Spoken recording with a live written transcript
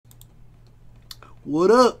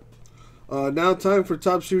What up? Now time for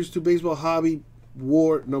Top Series 2 Baseball Hobby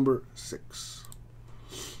War number 6.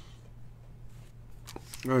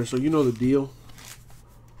 Alright, so you know the deal.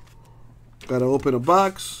 Gotta open a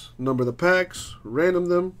box, number the packs, random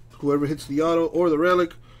them. Whoever hits the auto or the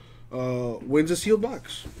relic wins a sealed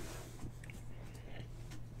box.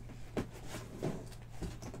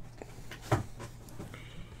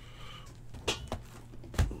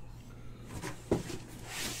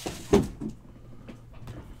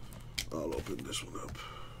 I'll open this one up.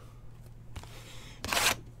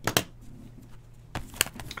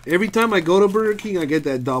 Every time I go to Burger King, I get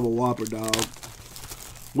that double Whopper, dog.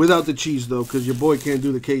 Without the cheese, though, because your boy can't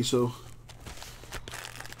do the queso.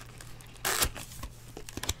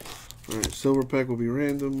 Alright, silver pack will be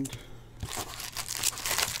randomed.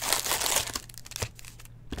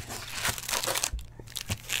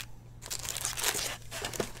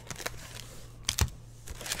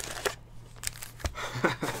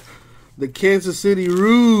 The Kansas City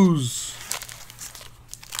Ruse.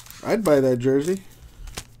 I'd buy that jersey.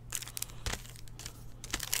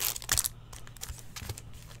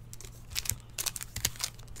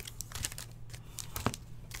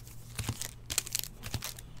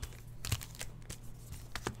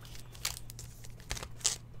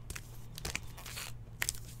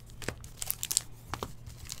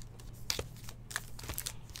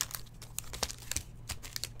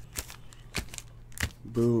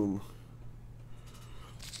 Boom.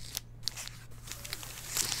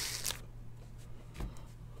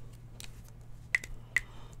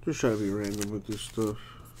 Just try to be random with this stuff.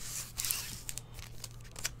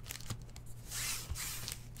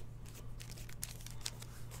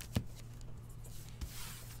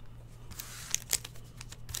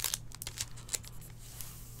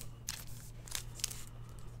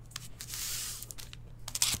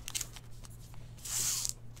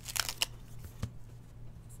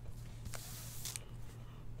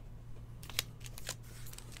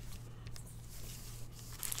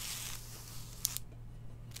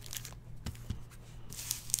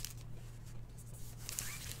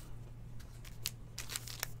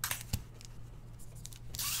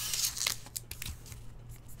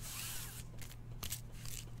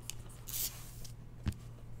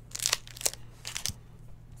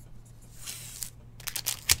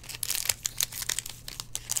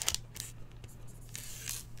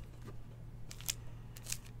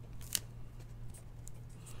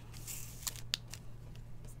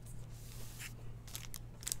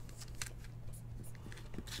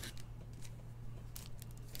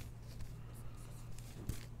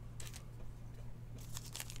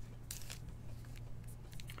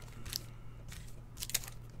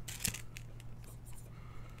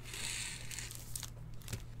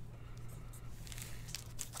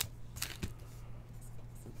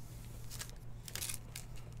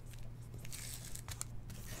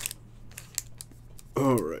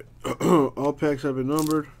 Alright, all packs have been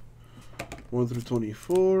numbered 1 through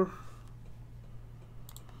 24.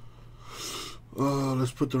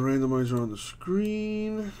 Let's put the randomizer on the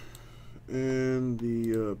screen and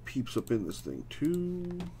the peeps up in this thing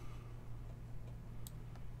too.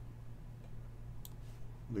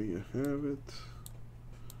 There you have it.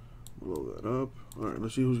 Blow that up. Alright,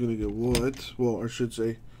 let's see who's going to get what. Well, I should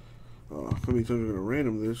say, how many times we're going to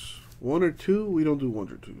random this. 1 or 2? We don't do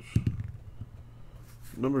 1s or 2s.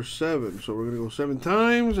 Number 7, so we're going to go 7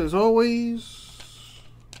 times, as always.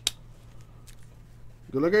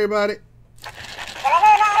 Good luck, everybody.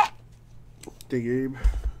 Thank you, Abe.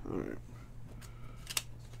 Alright.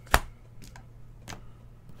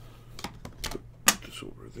 Put this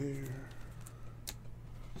over there.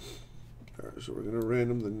 Alright, so we're going to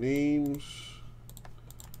random the names,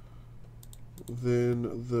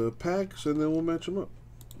 then the packs, and then we'll match them up.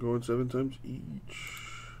 Going 7 times each.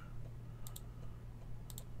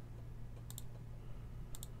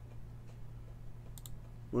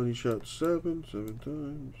 Money shot 7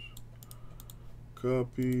 times.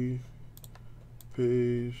 Copy,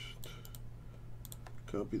 paste,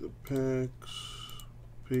 copy the packs,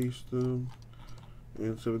 paste them,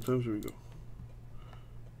 and 7 times. Here we go.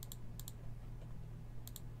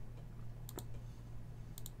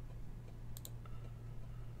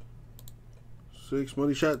 Six,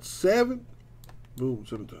 money shot 7. Boom,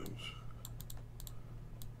 7 times.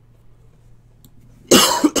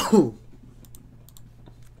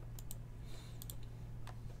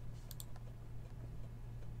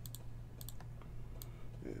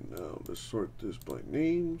 Now let's sort this by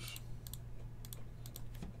names.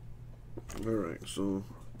 Alright, so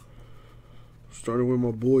starting with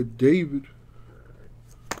my boy David.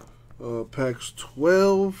 Packs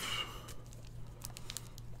 12.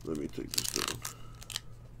 Let me take this down.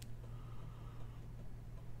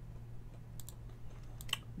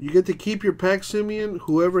 You get to keep your pack, Simeon.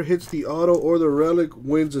 Whoever hits the auto or the relic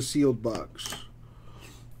wins a sealed box.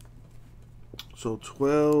 So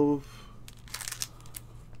 12,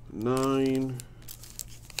 9,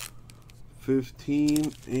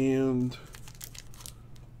 15, and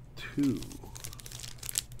 2.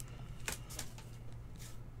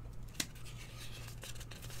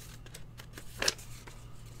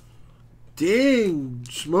 Dang,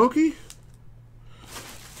 Smokey.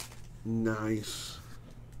 Nice.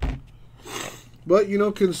 But, you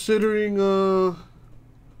know, considering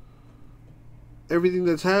everything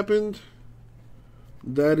that's happened,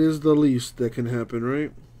 that is the least that can happen,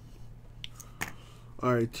 right?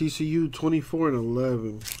 Alright, TCU 24 and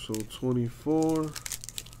 11. So 24,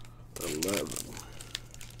 11.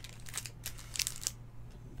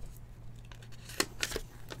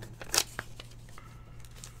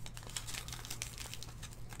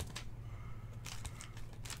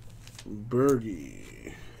 Bergie.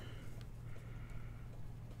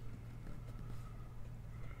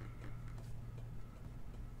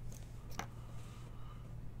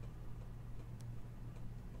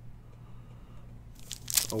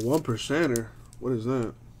 A 1%er? What is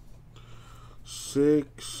that?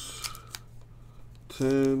 6,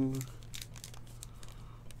 10.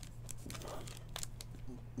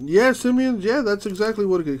 Yeah, Simeon. Yeah, that's exactly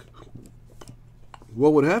what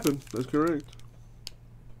would happen. That's correct.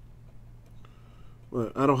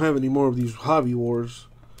 But I don't have any more of these hobby wars.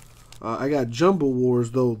 I got jumbo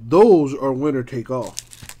wars though. Those are winner take all.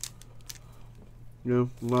 You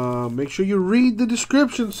know, make sure you read the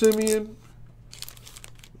description, Simeon.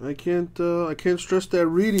 I can't stress that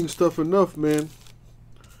reading stuff enough, man.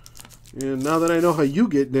 And now that I know how you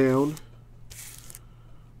get down,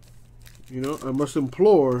 you know, I must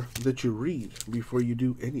implore that you read before you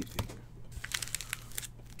do anything.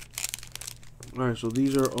 Alright, so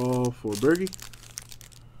these are all for Bergie.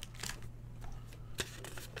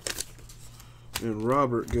 And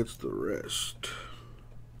Robert gets the rest.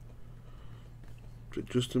 So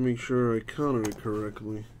just to make sure I counted it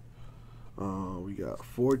correctly. We got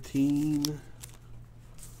 14,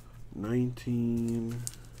 19,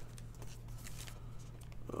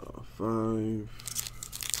 5,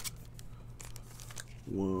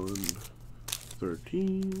 1,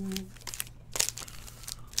 13,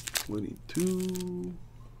 22,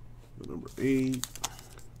 the number 8,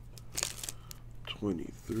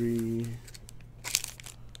 23,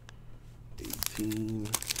 18,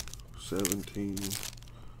 17,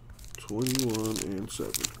 21, and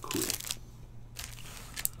 7. Cool.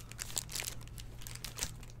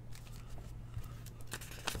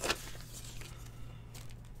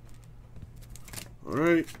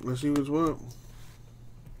 Alright, let's see what's what.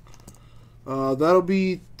 That'll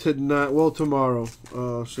be tonight. Well, tomorrow,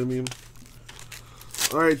 Simeon.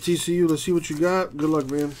 Alright, TCU, let's see what you got. Good luck,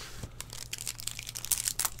 man.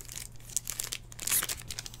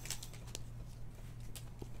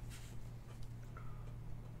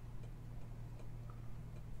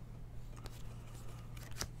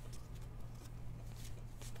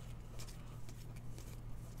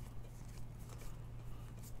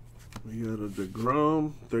 We got a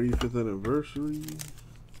DeGrom, 35th anniversary.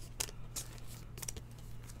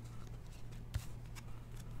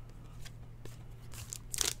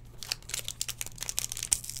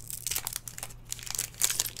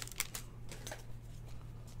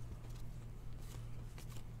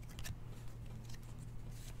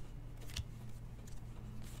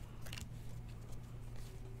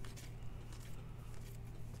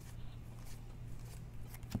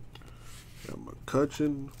 Got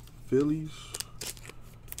McCutcheon, Phillies,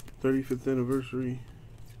 35th anniversary.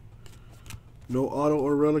 No auto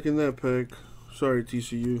or relic in that pack. Sorry,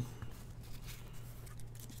 TCU.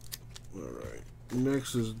 Alright.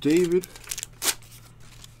 Next is David.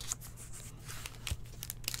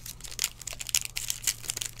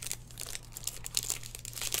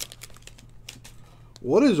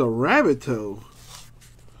 What is a rabbit toe?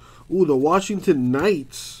 Ooh, the Washington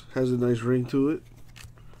Knights has a nice ring to it.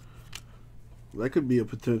 That could be a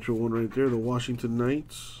potential one right there, the Washington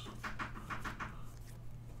Knights.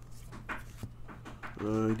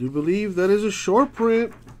 I do believe that is a short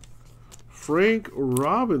print. Frank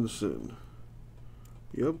Robinson.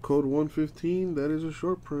 Yep, code 115. That is a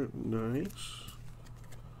short print. Nice.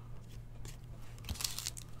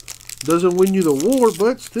 Doesn't win you the war,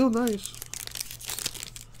 but still nice.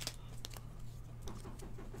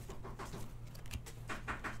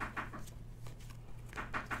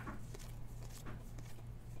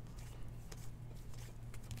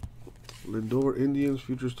 Lindor Indians,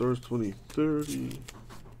 Future Stars 2030.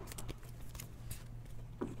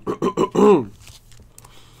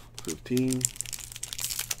 15.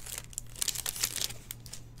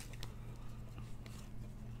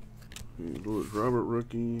 Robert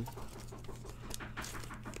rookie.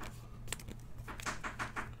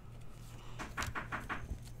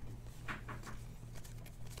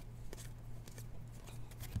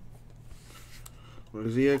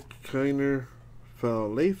 Isaiah Kiner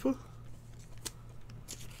Falefa.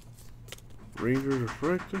 Rangers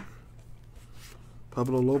refractor.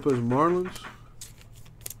 Pablo Lopez Marlins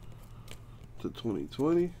to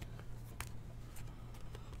 2020.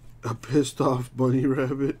 A pissed off bunny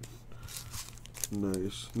rabbit.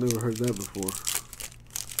 Nice. Never heard that before.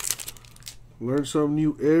 Learn something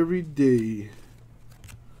new every day.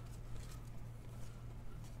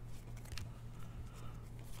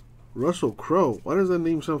 Russell Crowe. Why does that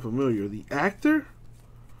name sound familiar? The actor?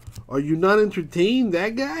 Are you not entertained?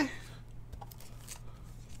 That guy?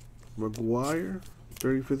 McGuire.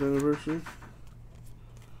 35th anniversary.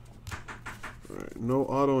 Alright, no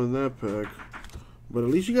auto in that pack. But at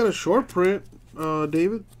least you got a short print,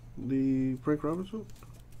 David. The Frank Robinson.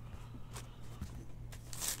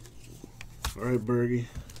 Alright, Bergie.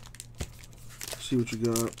 Let's see what you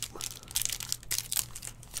got.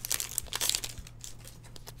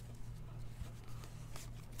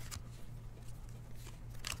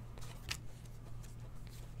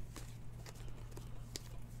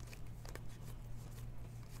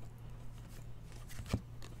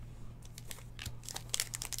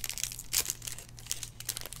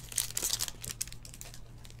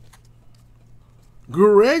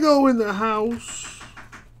 Grego in the house.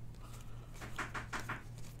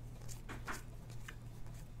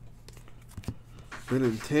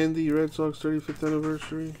 Benintendi, Red Sox 35th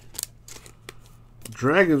anniversary.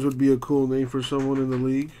 Dragons would be a cool name for someone in the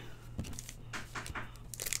league.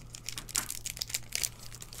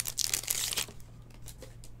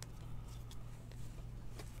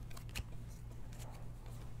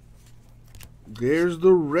 There's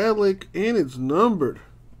the relic, and it's numbered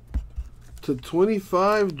to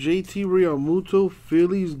 25. JT Realmuto,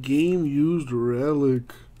 Phillies game used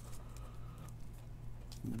relic.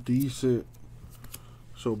 Decent.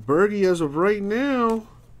 So Bergie, as of right now,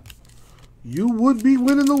 you would be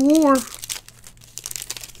winning the war.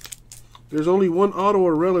 There's only one auto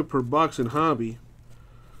or relic per box in hobby,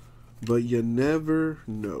 but you never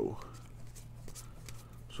know.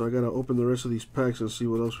 So I gotta open the rest of these packs and see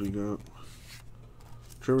what else we got.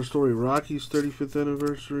 Trevor Story, Rockies 35th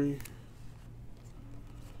anniversary.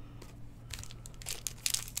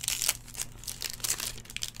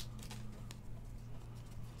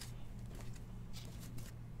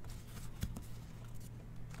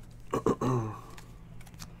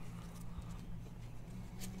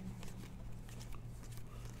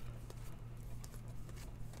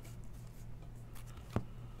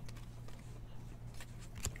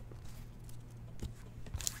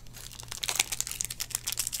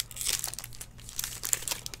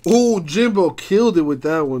 Oh, Jimbo killed it with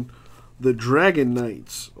that one. The Dragon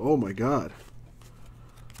Knights. Oh my God.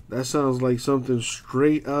 That sounds like something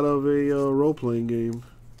straight out of a role-playing game.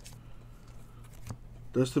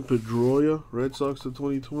 Dustin Pedroia, Red Sox to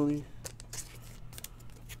 2020.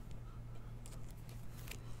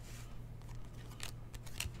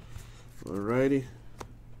 Alrighty.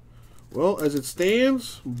 Well, as it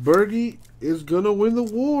stands, Bergie is going to win the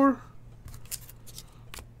war.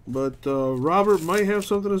 But Robert might have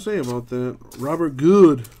something to say about that. Robert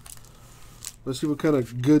Good. Let's see what kind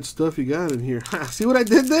of good stuff you got in here. See what I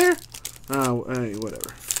did there? Oh, hey,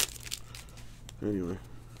 whatever. Anyway.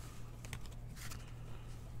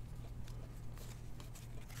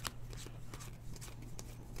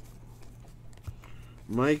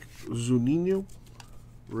 Mike Zunino,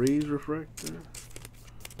 Rays refractor.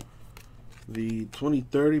 The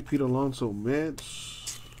 2030 Pete Alonso Mets.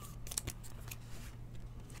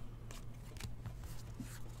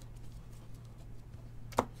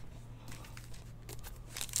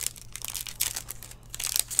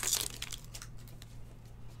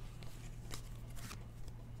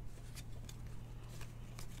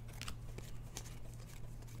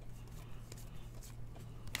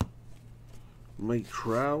 Mike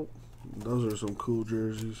Trout. Those are some cool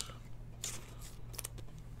jerseys.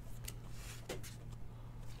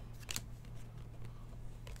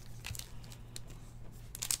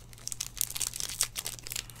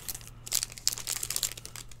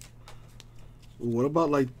 What about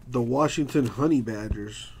like the Washington Honey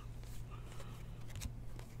Badgers?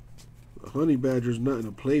 The Honey Badgers nothing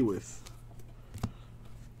to play with.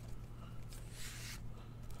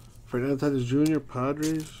 Fernando Tatis Jr.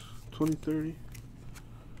 Padres 2030.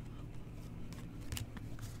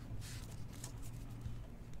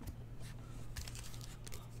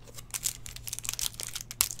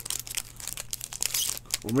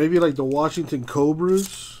 Or maybe like the Washington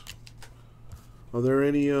Cobras. Are there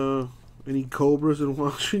any Cobras in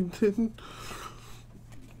Washington?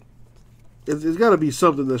 It's got to be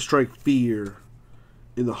something that strikes fear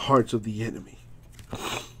in the hearts of the enemy.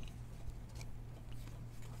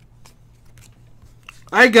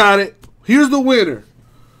 I got it. Here's the winner.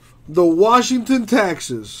 The Washington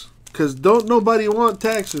taxes. Because don't nobody want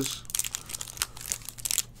taxes.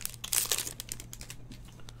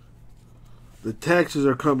 The taxes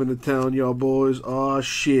are coming to town, y'all boys. Aw,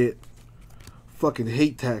 shit. Fucking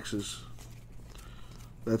hate taxes.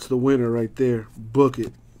 That's the winner right there. Book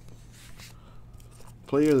it.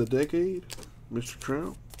 Player of the decade, Mr.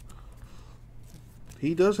 Trout.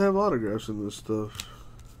 He does have autographs in this stuff.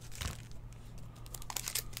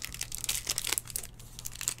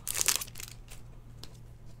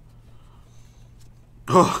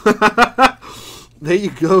 Oh, there you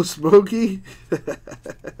go, Smokey.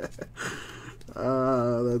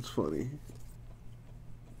 That's funny.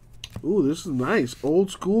 Ooh, this is nice.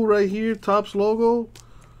 Old school right here. Topps logo.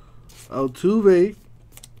 Altuve.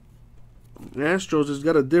 Astros has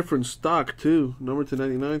got a different stock too. Number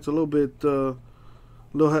 299. It's a little bit,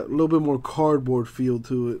 little bit more cardboard feel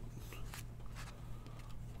to it.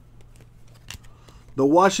 The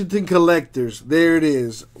Washington Collectors. There it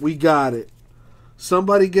is. We got it.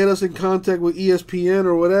 Somebody get us in contact with ESPN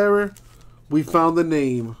or whatever. We found the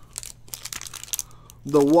name.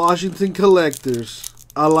 The Washington Collectors.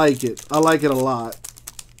 I like it. I like it a lot.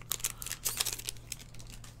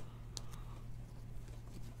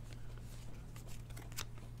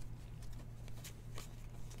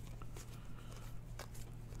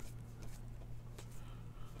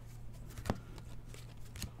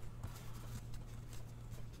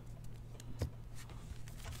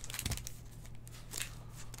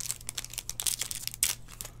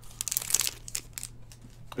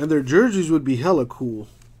 And their jerseys would be hella cool.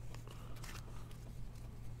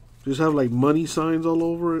 Just have like money signs all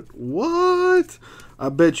over it. What? I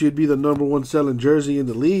bet you it'd be the #1 selling jersey in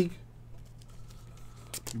the league.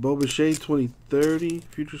 Bobichet 2030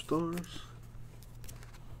 Future Stars.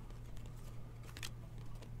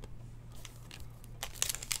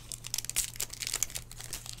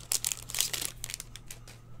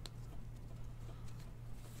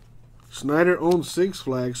 Snyder owns Six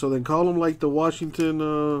Flags, so then call them like the Washington,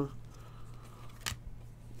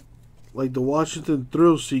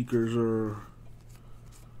 Thrill Seekers or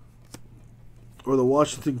the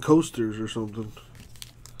Washington Coasters or something.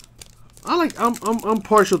 I'm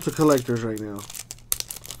partial to collectors right now.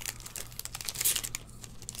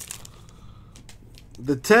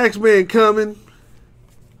 The tax man coming.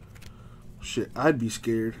 Shit, I'd be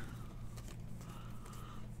scared.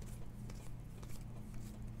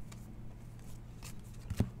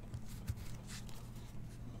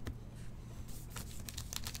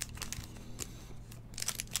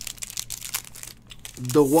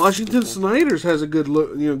 The Washington Snyders has a good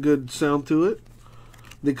look, good sound to it.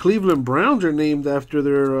 The Cleveland Browns are named after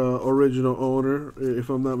their original owner, if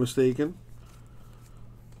I'm not mistaken.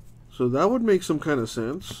 So that would make some kind of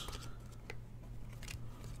sense.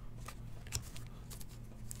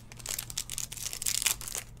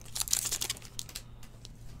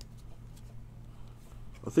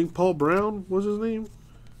 I think Paul Brown was his name.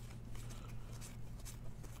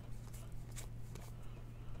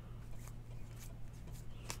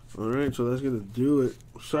 Alright, so that's going to do it.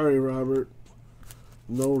 Sorry, Robert.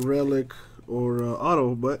 No relic or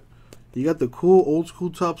auto, but you got the cool old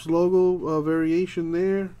school Topps logo variation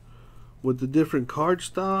there with the different card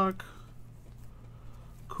stock.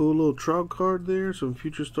 Cool little Trout card there. Some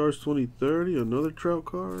Future Stars 2030. Another Trout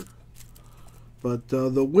card. But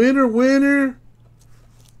the winner,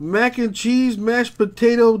 mac and cheese mashed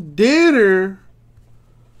potato dinner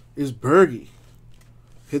is Bergie.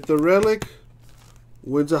 Hit the relic.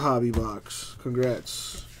 Wins a hobby box.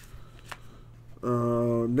 Congrats.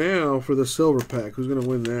 Now for the silver pack. Who's going to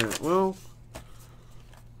win that? Well,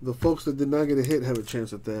 the folks that did not get a hit have a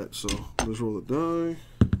chance at that. So let's roll the die.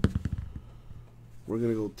 We're going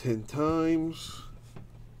to go 10 times.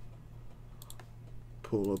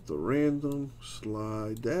 Pull up the random.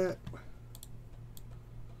 Slide that.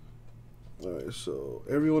 Alright, so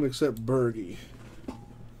everyone except Bergie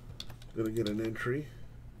going to get an entry.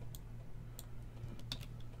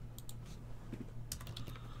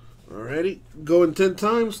 Alrighty, going 10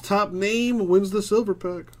 times. Top name wins the silver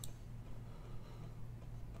pack.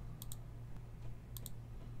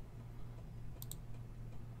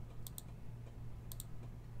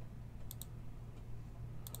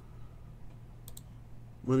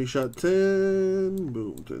 Money shot 10.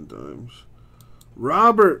 Boom, 10 times.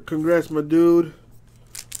 Robert, congrats, my dude.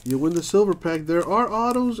 You win the silver pack. There are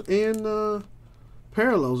autos and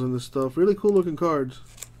parallels in this stuff. Really cool looking cards.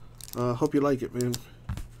 Hope you like it, man.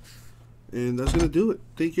 And that's going to do it.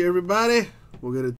 Thank you, everybody. We'll get it.